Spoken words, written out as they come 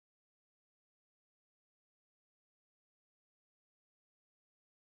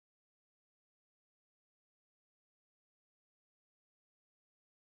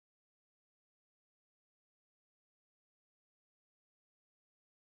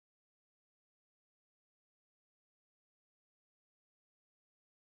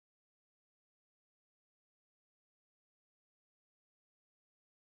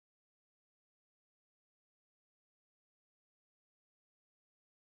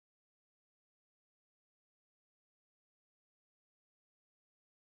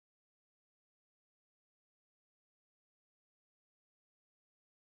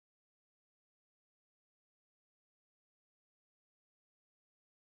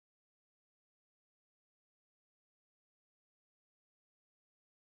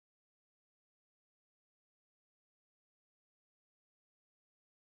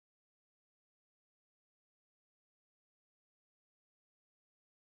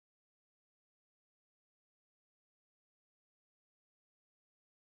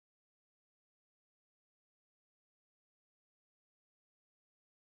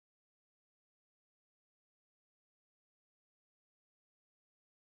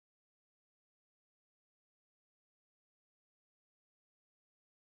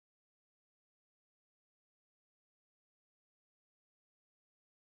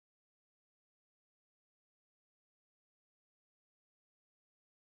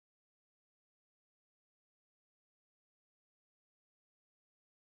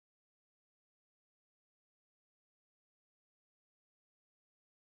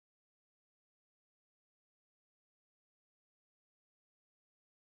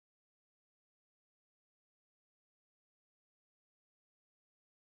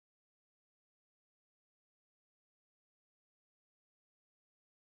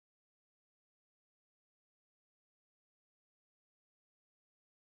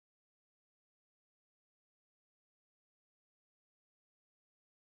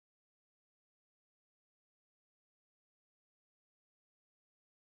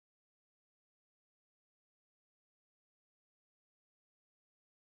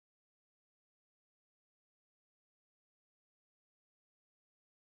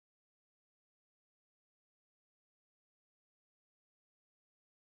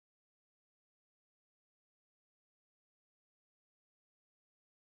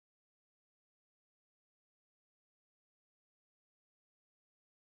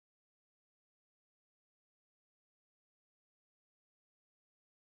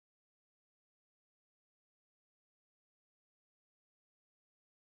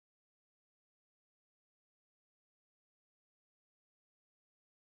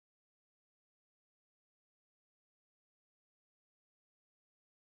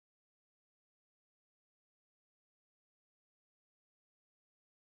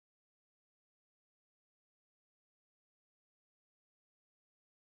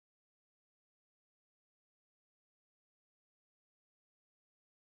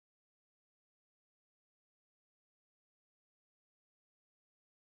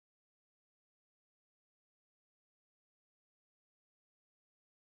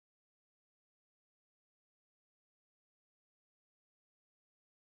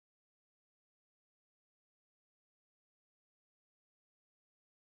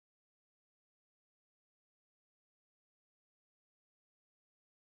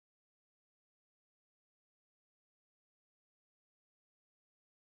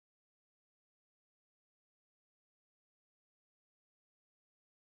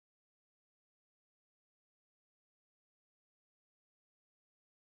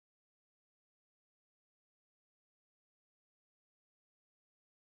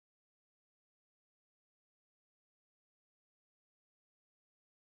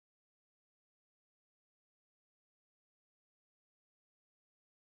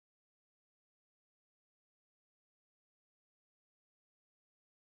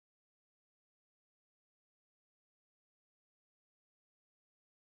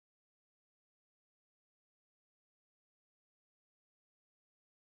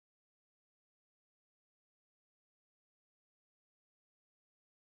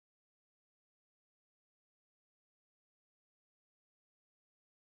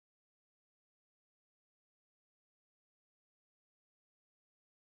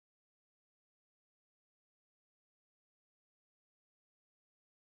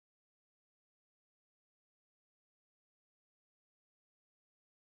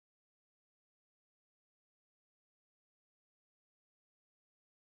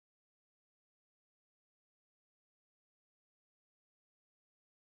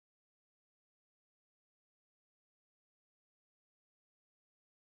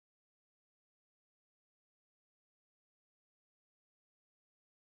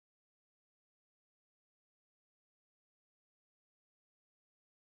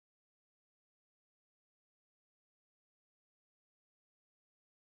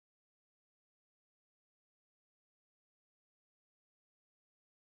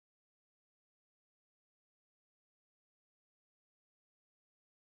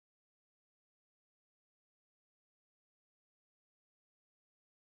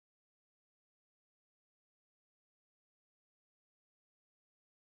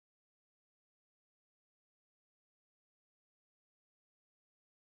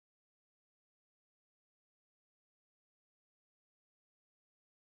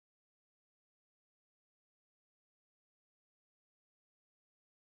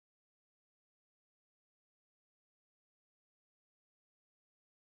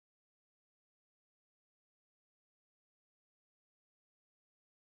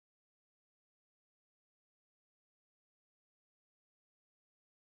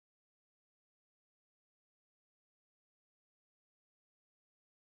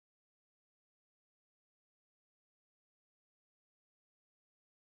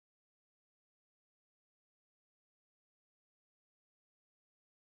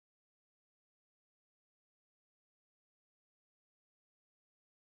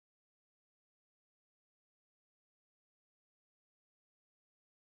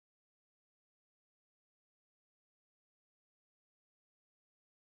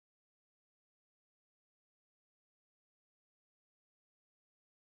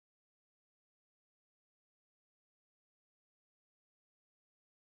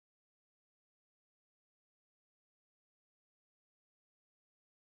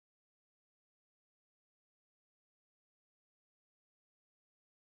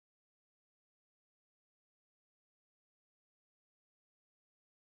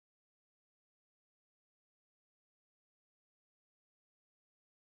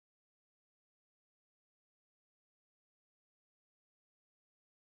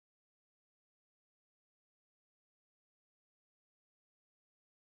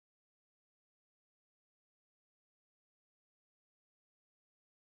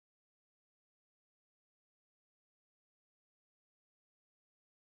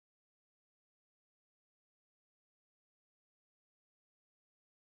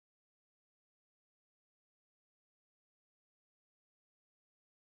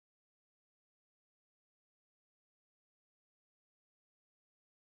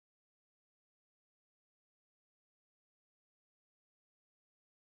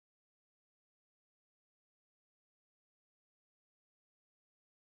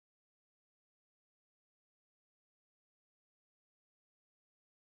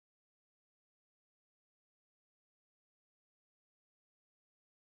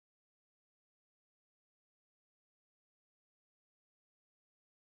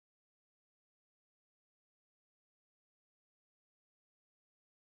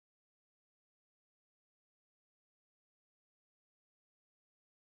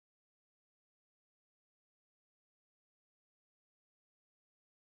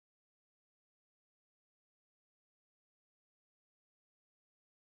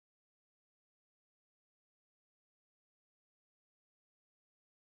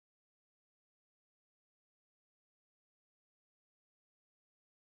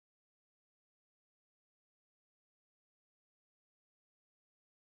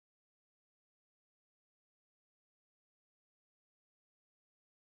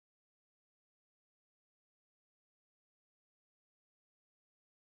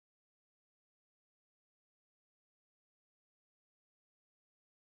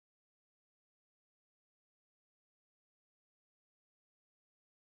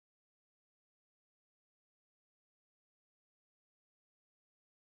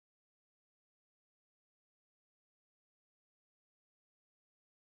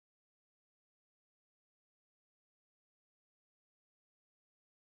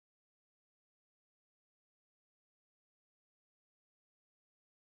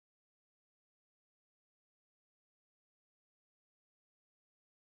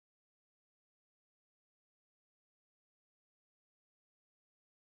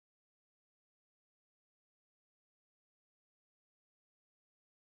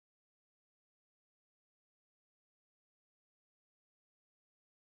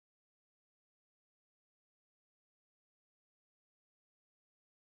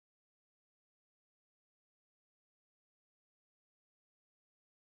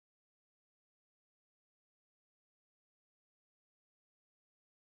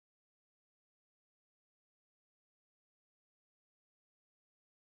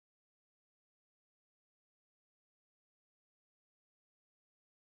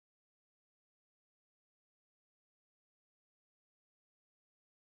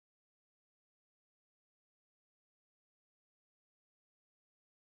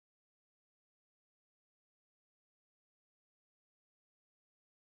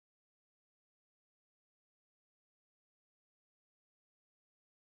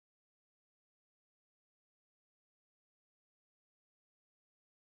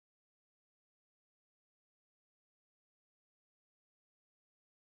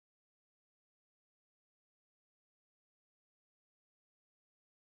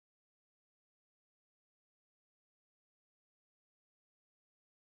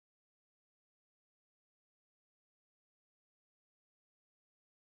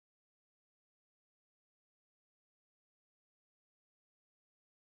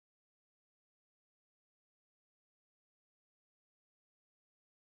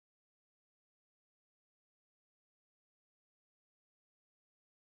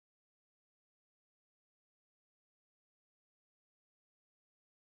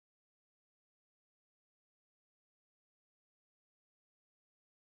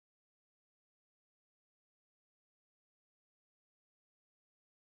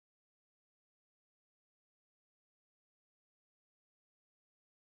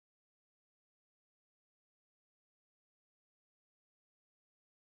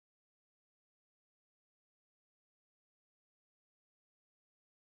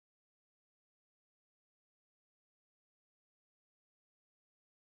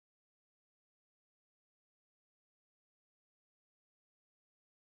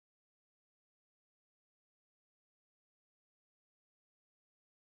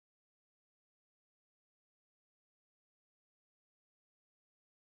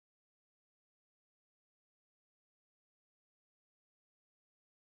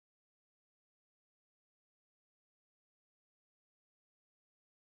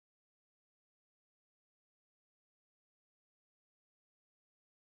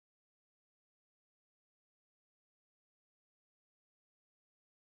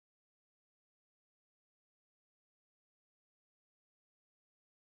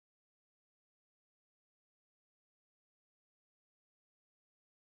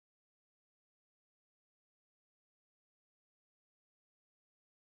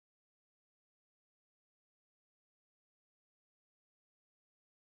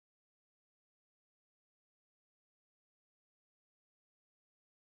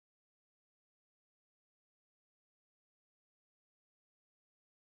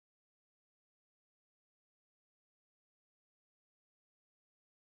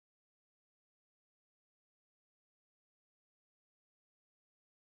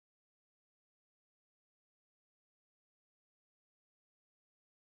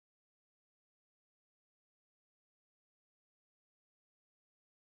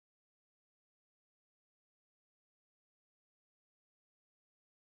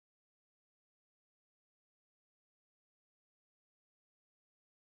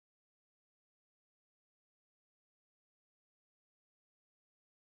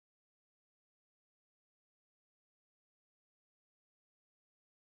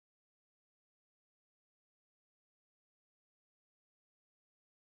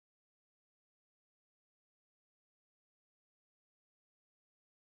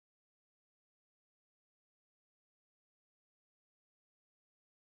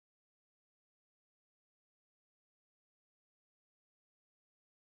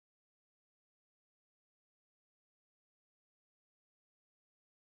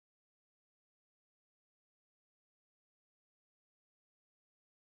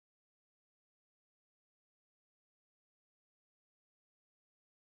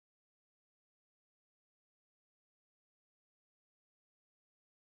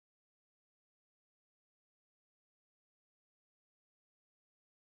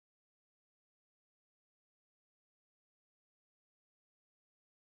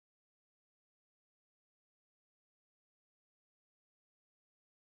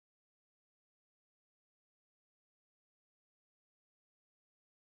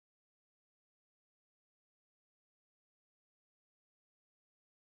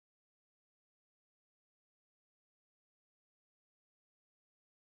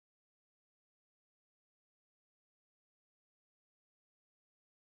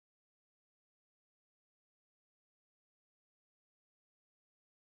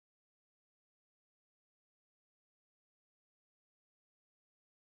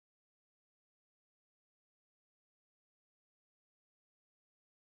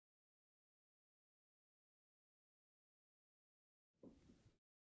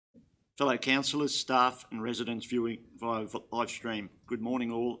Fellow councillors, staff and residents viewing via live stream, good morning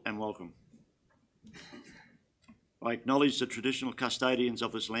all and welcome. I acknowledge the traditional custodians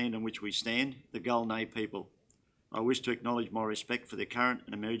of this land on which we stand, the Gulnay people. I wish to acknowledge my respect for the current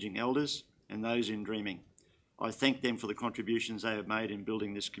and emerging elders and those in dreaming. I thank them for the contributions they have made in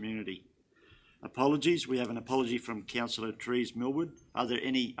building this community. Apologies, we have an apology from Councillor Therese Millwood. Are there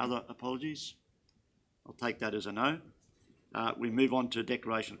any other apologies? I'll take that as a no. We move on to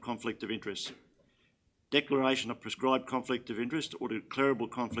declaration of conflict of interest. Declaration of prescribed conflict of interest or declarable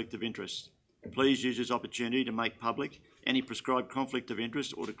conflict of interest. Please use this opportunity to make public any prescribed conflict of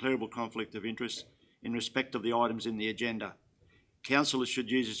interest or declarable conflict of interest in respect of the items in the agenda. Councillors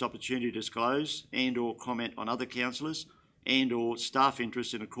should use this opportunity to disclose and or comment on other councillors and or staff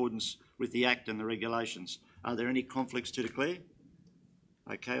interests in accordance with the Act and the regulations. Are there any conflicts to declare?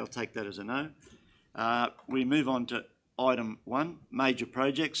 Okay, I'll take that as a no. We move on to item 1, major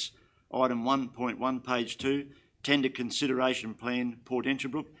projects. Item 1.1, page 2, tender consideration plan, Port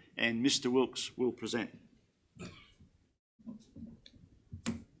Hinchinbrook, and Mr Wilkes will present.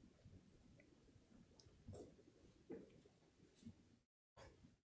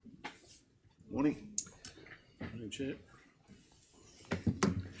 Morning. Morning, Chair.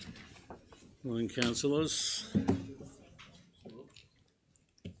 Morning, councillors.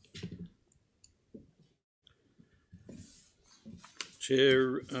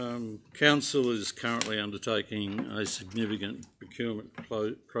 Chair, Council is currently undertaking a significant procurement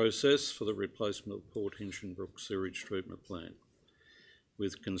process for the replacement of Port Hinchinbrook sewage treatment plant,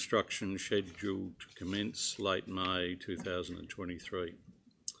 with construction scheduled to commence late May 2023.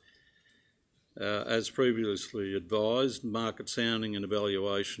 As previously advised, market sounding and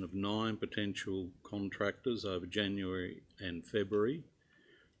evaluation of 9 potential contractors over January and February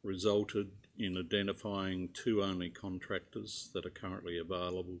resulted in identifying 2 only contractors that are currently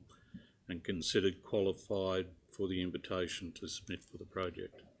available and considered qualified for the invitation to submit for the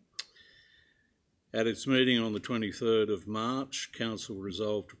project. At its meeting on the 23rd of March, Council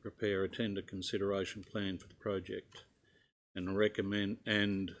resolved to prepare a tender consideration plan for the project, and the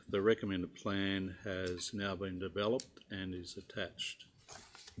recommended plan has now been developed and is attached.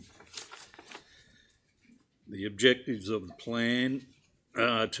 The objectives of the plan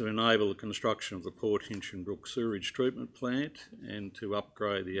are to enable the construction of the Port Hinchinbrook sewage treatment plant and to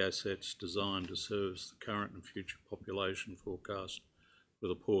upgrade the assets designed to service the current and future population forecast for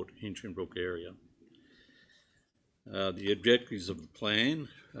the Port Hinchinbrook area. The objectives of the plan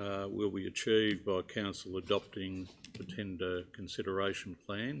will be achieved by Council adopting the tender consideration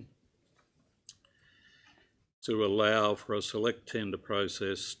plan to allow for a select tender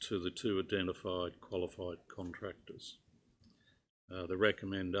process to the 2 identified qualified contractors. The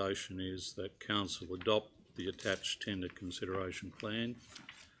recommendation is that Council adopt the attached tender consideration plan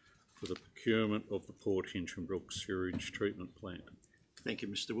for the procurement of the Port Hinchinbrook sewage treatment plant. Thank you,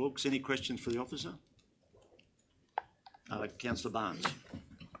 Mr Wilkes. Any questions for the officer? Councillor Barnes.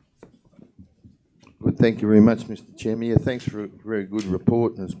 Good, thank you very much, Mr Chairman. Yeah, thanks for a very good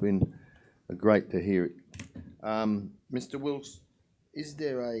report, and it's been great to hear it. Mr Wilkes, is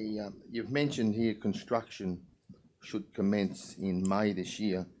there a, you've mentioned here construction should commence in May this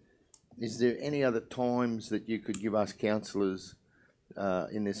year. Is there any other times that you could give us councillors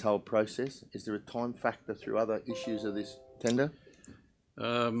in this whole process? Is there a time factor through other issues of this tender?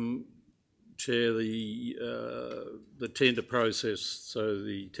 Chair, the tender process, so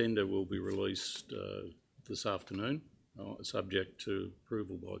the tender will be released this afternoon, subject to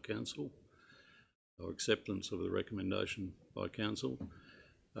approval by Council or acceptance of the recommendation by Council.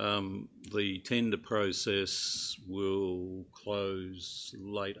 The tender process will close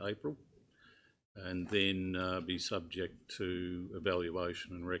late April and then be subject to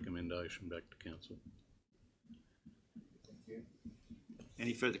evaluation and recommendation back to Council.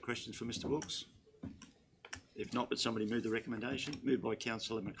 Any further questions for Mr Wilkes? If not, would somebody move the recommendation? Moved by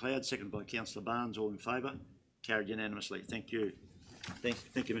Councillor McLeod, seconded by Councillor Barnes. All in favour? Carried unanimously. Thank you.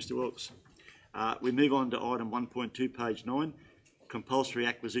 Thank you, Mr Wilkes. We move on to item 1.2, page 9, compulsory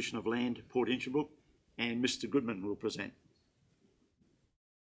acquisition of land, Port Hinchinbrook, and Mr Goodman will present.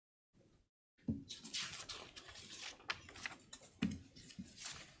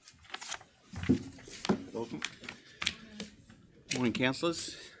 Welcome. Morning,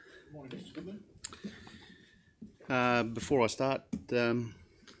 councillors. Morning, Mr Goodman. Before I start,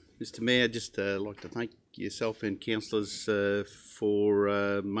 Mr Mayor, I'd just like to thank yourself and councillors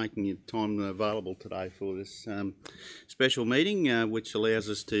for making your time available today for this special meeting, which allows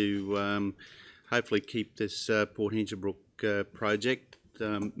us to hopefully keep this Port Hinchinbrook project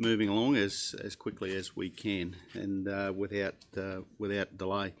moving along as quickly as we can and without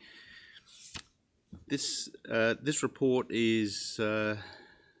delay. This report is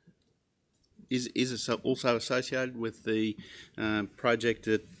also associated with the project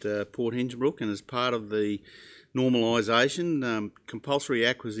at Port Hinchinbrook, and as part of the normalisation, compulsory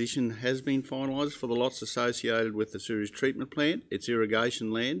acquisition has been finalised for the lots associated with the sewage treatment plant, its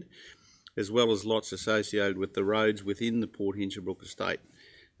irrigation land, as well as lots associated with the roads within the Port Hinchinbrook estate.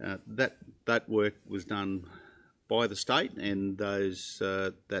 That work was done by the state, and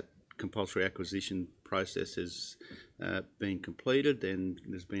that compulsory acquisition process has been completed, and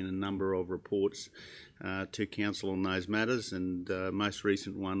there's been a number of reports to council on those matters, and most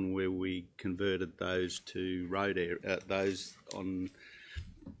recent one where we converted those to those on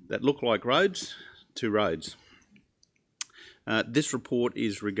that look like roads to roads. This report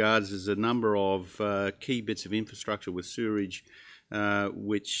is regards as a number of key bits of infrastructure with sewerage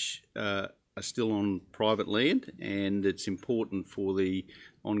which are still on private land, and it's important for the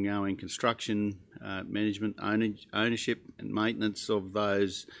ongoing construction, management, ownership and maintenance of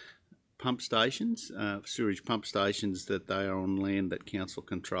those pump stations, sewerage pump stations, that they are on land that council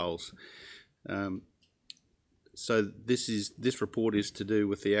controls. So this report is to do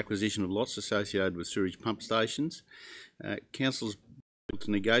with the acquisition of lots associated with sewerage pump stations. Council's able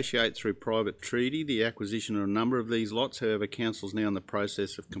to negotiate through private treaty the acquisition of a number of these lots. However, council's now in the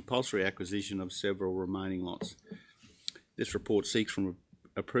process of compulsory acquisition of several remaining lots. This report seeks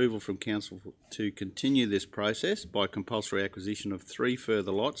approval from council to continue this process by compulsory acquisition of 3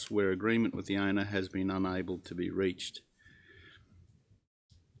 further lots where agreement with the owner has been unable to be reached.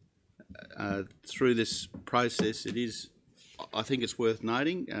 Through this process, I think it's worth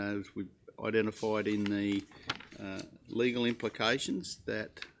noting, as we identified in the legal implications,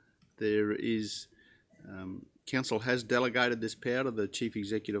 that there is council has delegated this power to the Chief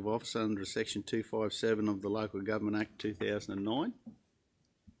Executive Officer under Section 257 of the Local Government Act 2009.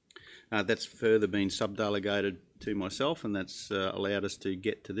 That's further been subdelegated to myself, and that's allowed us to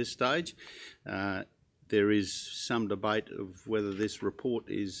get to this stage. There is some debate of whether this report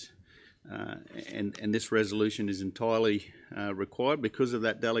is and this resolution is entirely required because of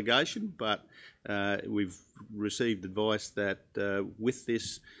that delegation, but we've received advice that with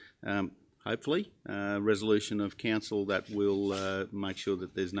this hopefully resolution of council, that will make sure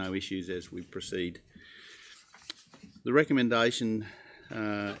that there's no issues as we proceed. The recommendation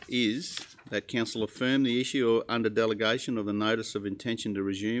is that council affirm the issue under delegation of the notice of intention to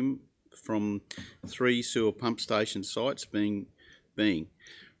resume from 3 sewer pump station sites being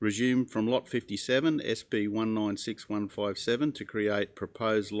resume from lot 57 SP 196157 to create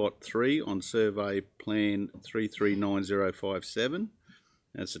proposed lot 3 on survey plan 339057.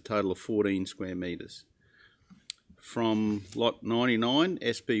 That's a total of 14 square metres. From lot 99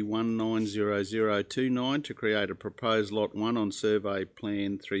 SP 190029 to create a proposed lot 1 on survey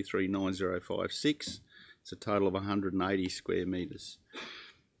plan 339056. It's a total of 180 square metres.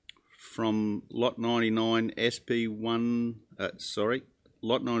 From lot 99 SP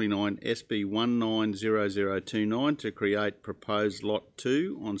 190029 to create proposed lot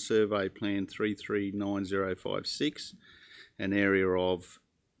 2 on survey plan 339056, an area of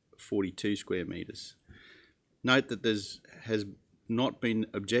 42 square metres. Note that there has not been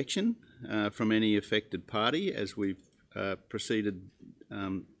objection from any affected party as we've proceeded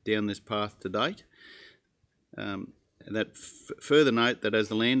down this path to date. Further note that as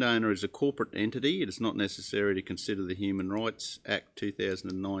the landowner is a corporate entity, it is not necessary to consider the Human Rights Act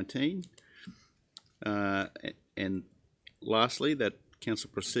 2019. And lastly, that council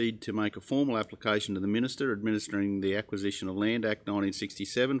proceed to make a formal application to the Minister administering the Acquisition of Land Act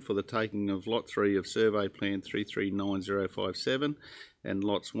 1967 for the taking of lot 3 of survey plan 339057 and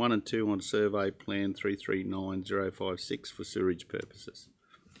lots 1 and 2 on survey plan 339056 for sewerage purposes.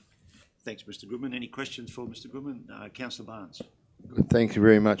 Thanks, Mr. Goodman. Any questions for Mr. Goodman? Councillor Barnes. Thank you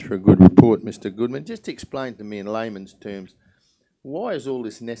very much for a good report, Mr. Goodman. Just explain to me in layman's terms, why is all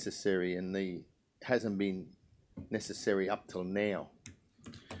this necessary and hasn't been necessary up till now?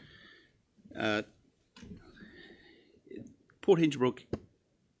 Port Hinchinbrook,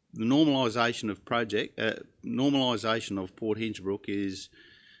 the normalisation of Port Hinchinbrook is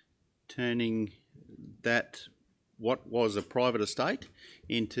turning that what was a private estate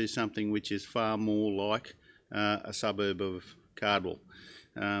into something which is far more like a suburb of Cardwell.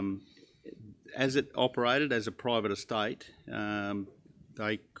 As it operated as a private estate,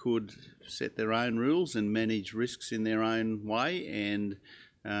 they could set their own rules and manage risks in their own way, and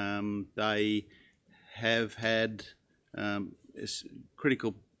they have had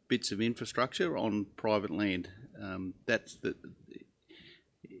critical bits of infrastructure on private land.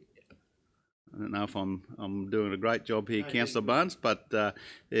 I don't know if I'm doing a great job here, Councillor Barnes, but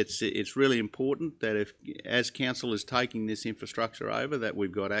it's really important that as council is taking this infrastructure over, that we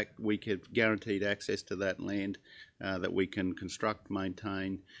have guaranteed access to that land, that we can construct,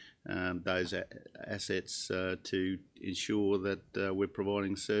 maintain those assets to ensure that we're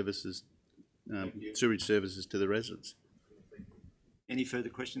providing services, sewage services to the residents. Any further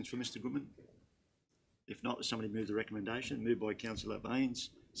questions for Mr Goodman? If not, somebody move the recommendation. Moved by Councillor Baines,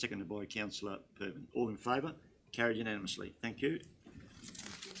 seconded by Councillor Pervin. All in favour? Carried unanimously. Thank you.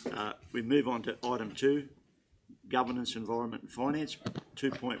 We move on to item 2, Governance, Environment and Finance,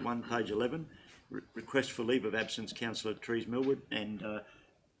 2.1, page 11. Request for leave of absence, Councillor Therese Millwood, and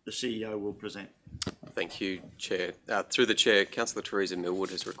the CEO will present. Thank you, Chair. Through the Chair, Councillor Theresa Millwood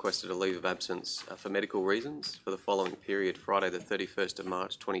has requested a leave of absence for medical reasons for the following period: Friday the 31st of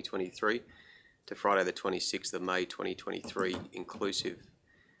March 2023 to Friday the 26th of May 2023 inclusive.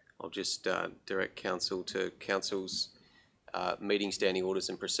 I'll just direct Council to Council's meeting standing orders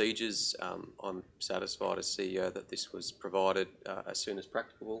and procedures. I'm satisfied as CEO that this was provided as soon as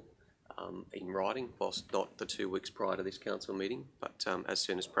practicable in writing, whilst not the 2 weeks prior to this Council meeting, but as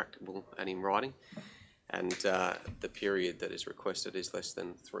soon as practicable and in writing. And the period that is requested is less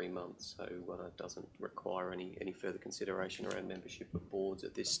than 3 months, so it doesn't require any further consideration around membership of boards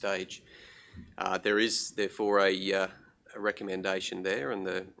at this stage. There is therefore a recommendation there, and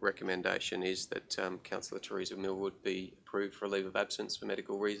the recommendation is that Councillor Theresa Millwood be approved for a leave of absence for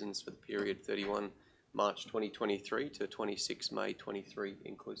medical reasons for the period 31 March 2023 to 26 May 23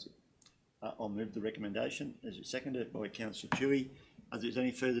 inclusive. I'll move the recommendation. Is it seconded by Councillor Tui? Is there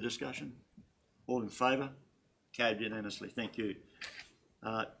any further discussion? All in favour? Carried unanimously. Thank you.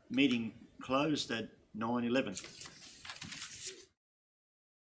 Meeting closed at 9:11.